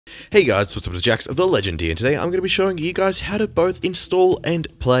Hey guys, what's up, it's jjaaxxthelegend here, and today I'm going to be showing you guys how to both install and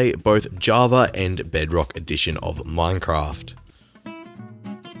play both Java and Bedrock edition of Minecraft.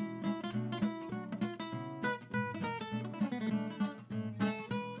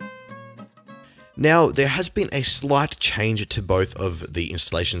 Now, there has been a slight change to both of the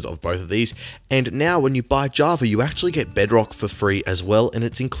installations of both of these, and now when you buy Java, you actually get Bedrock for free as well, and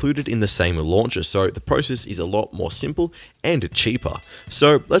it's included in the same launcher, so the process is a lot more simple and cheaper.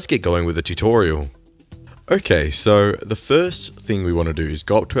 So let's get going with the tutorial. Okay, so the first thing we want to do is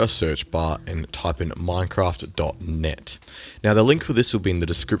go up to our search bar and type in minecraft.net. Now the link for this will be in the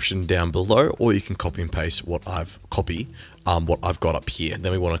description down below, or you can copy and paste what I've got up here.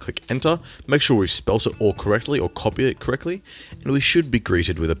 Then we want to click enter, make sure we've spelt it all correctly or copied it correctly, and we should be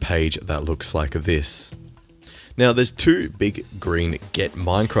greeted with a page that looks like this. Now there's two big green get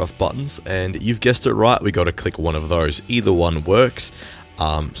Minecraft buttons, and you've guessed it right, we got to click one of those. Either one works,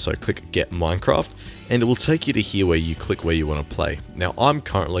 so click get Minecraft. And it will take you to here where you click where you want to play. Now I'm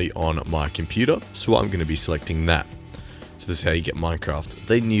currently on my computer, so I'm going to be selecting that. So this is how you get Minecraft.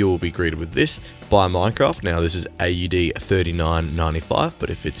 Then you will be greeted with this, buy Minecraft. Now this is AUD 39.95, but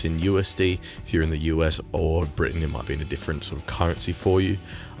if it's in USD, if you're in the US or Britain, it might be in a different sort of currency for you.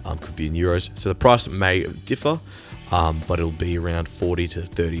 Could be in euros. So the price may differ, but it'll be around 40 to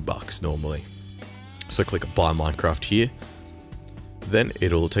 30 bucks normally. So click buy Minecraft here. Then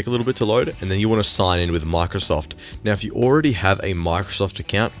it'll take a little bit to load, and then you want to sign in with Microsoft. Now if you already have a Microsoft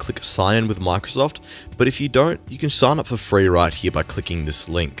account, click sign in with Microsoft, but if you don't, you can sign up for free right here by clicking this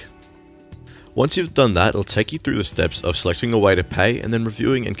link. Once you've done that, it'll take you through the steps of selecting a way to pay and then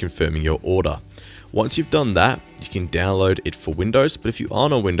reviewing and confirming your order. Once you've done that, you can download it for Windows, but if you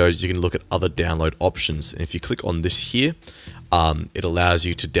aren't on Windows, you can look at other download options. And if you click on this here, it allows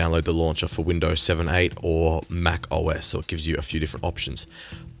you to download the launcher for Windows 7.8 or Mac OS, so it gives you a few different options.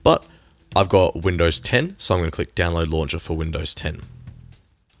 But I've got Windows 10, so I'm going to click download launcher for Windows 10.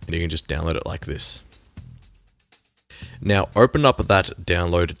 And you can just download it like this. Now open up that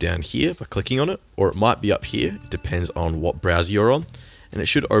download down here by clicking on it, or it might be up here, it depends on what browser you're on. And it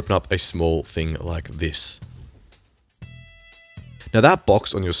should open up a small thing like this. Now that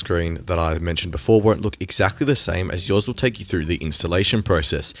box on your screen that I mentioned before won't look exactly the same, as yours will take you through the installation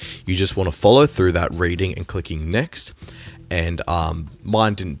process. You just want to follow through that reading and clicking next. And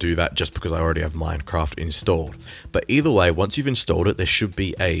mine didn't do that just because I already have Minecraft installed. But either way, once you've installed it, there should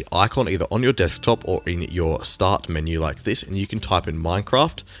be an icon either on your desktop or in your start menu like this, and you can type in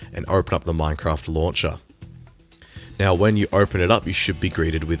Minecraft and open up the Minecraft launcher. Now when you open it up, you should be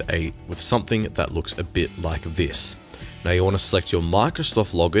greeted with something that looks a bit like this. Now you want to select your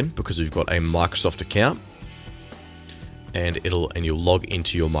Microsoft login because you've got a Microsoft account, and you'll log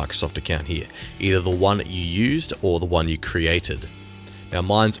into your Microsoft account here, either the one you used or the one you created. Now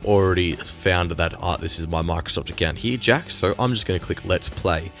mine's already found that this is my Microsoft account here, Jack, so I'm just going to click Let's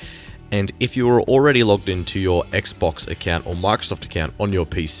Play. And if you were already logged into your Xbox account or Microsoft account on your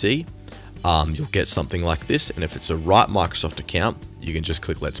PC, you'll get something like this, and if it's a right Microsoft account, you can just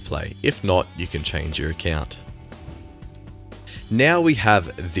click Let's Play. If not, you can change your account. Now we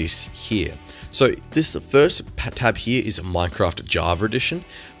have this here. So this first tab here is Minecraft Java Edition,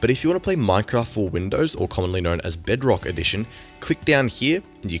 but if you want to play Minecraft for Windows, or commonly known as Bedrock Edition, click down here,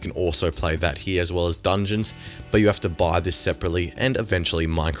 and you can also play that here as well as Dungeons, but you have to buy this separately, and eventually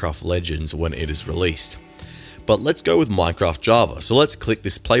Minecraft Legends when it is released. But let's go with Minecraft Java, so let's click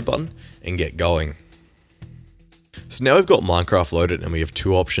this play button and get going. So now we've got Minecraft loaded, and we have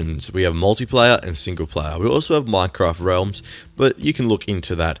two options. We have multiplayer and single player. We also have Minecraft Realms, but you can look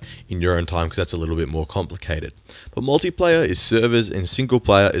into that in your own time because that's a little bit more complicated. But multiplayer is servers and single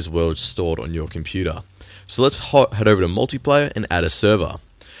player is worlds stored on your computer. So let's head over to multiplayer and add a server.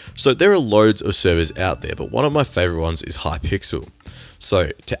 So there are loads of servers out there, but one of my favorite ones is Hypixel. So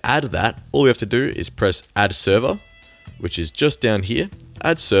to add that, all we have to do is press add server, which is just down here,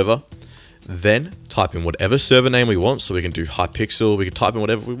 add server. Then type in whatever server name we want, so we can do Hypixel, we can type in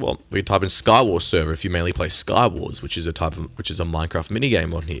whatever we want. We can type in Skywars server if you mainly play Skywars, which is a Minecraft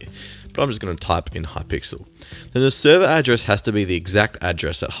minigame on here. But I'm just going to type in Hypixel. Then the server address has to be the exact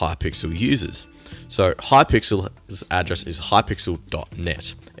address that Hypixel uses. So Hypixel's address is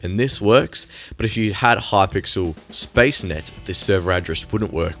hypixel.net, and this works, but if you had Hypixel .net, this server address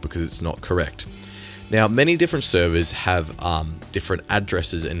wouldn't work because it's not correct. Now, many different servers have different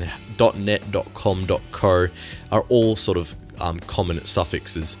addresses, and .net, .com, .co are all sort of common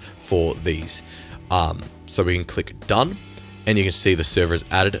suffixes for these. So we can click done, and you can see the server is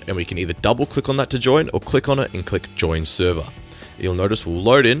added, and we can either double click on that to join, or click on it and click join server. You'll notice we'll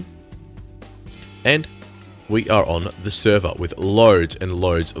load in, and we are on the server with loads and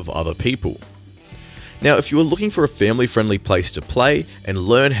loads of other people. Now, if you are looking for a family-friendly place to play and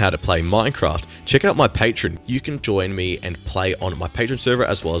learn how to play Minecraft, check out my Patreon. You can join me and play on my Patreon server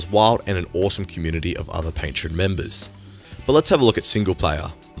as well as Wild and an awesome community of other Patreon members. But let's have a look at single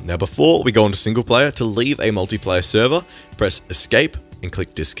player. Now, before we go into single player, to leave a multiplayer server, press escape and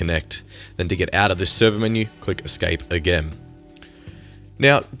click disconnect. Then to get out of this server menu, click escape again.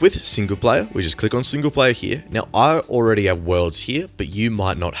 Now, with single player, we just click on single player here. Now, I already have worlds here, but you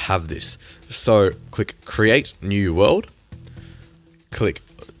might not have this. So, click create new world. Click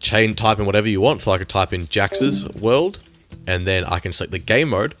type in whatever you want. So I could type in Jax's world, and then I can select the game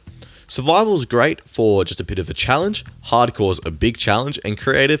mode. Survival is great for just a bit of a challenge. Hardcore is a big challenge, and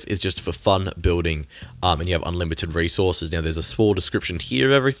creative is just for fun building. And you have unlimited resources. Now, there's a small description here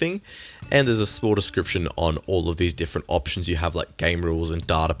of everything, and there's a small description on all of these different options you have, like game rules and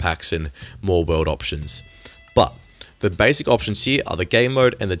data packs and more world options. But the basic options here are the game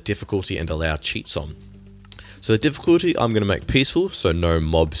mode and the difficulty and allow cheats on. So the difficulty, I'm going to make peaceful, so no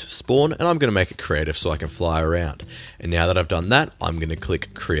mobs spawn, and I'm going to make it creative so I can fly around. And now that I've done that, I'm going to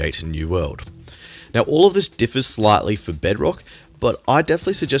click create a new world. Now, all of this differs slightly for Bedrock, but I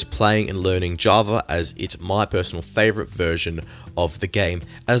definitely suggest playing and learning Java, as it's my personal favorite version of the game,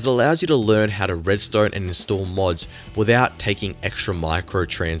 as it allows you to learn how to redstone and install mods without taking extra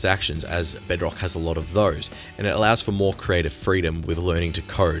microtransactions, as Bedrock has a lot of those, and it allows for more creative freedom with learning to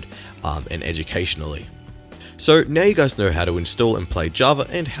code and educationally. So now you guys know how to install and play Java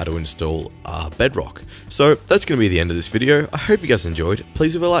and how to install Bedrock. So that's going to be the end of this video. I hope you guys enjoyed.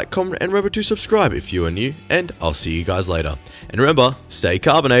 Please leave a like, comment, and remember to subscribe if you are new, and I'll see you guys later. And remember, stay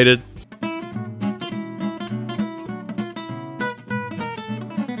carbonated.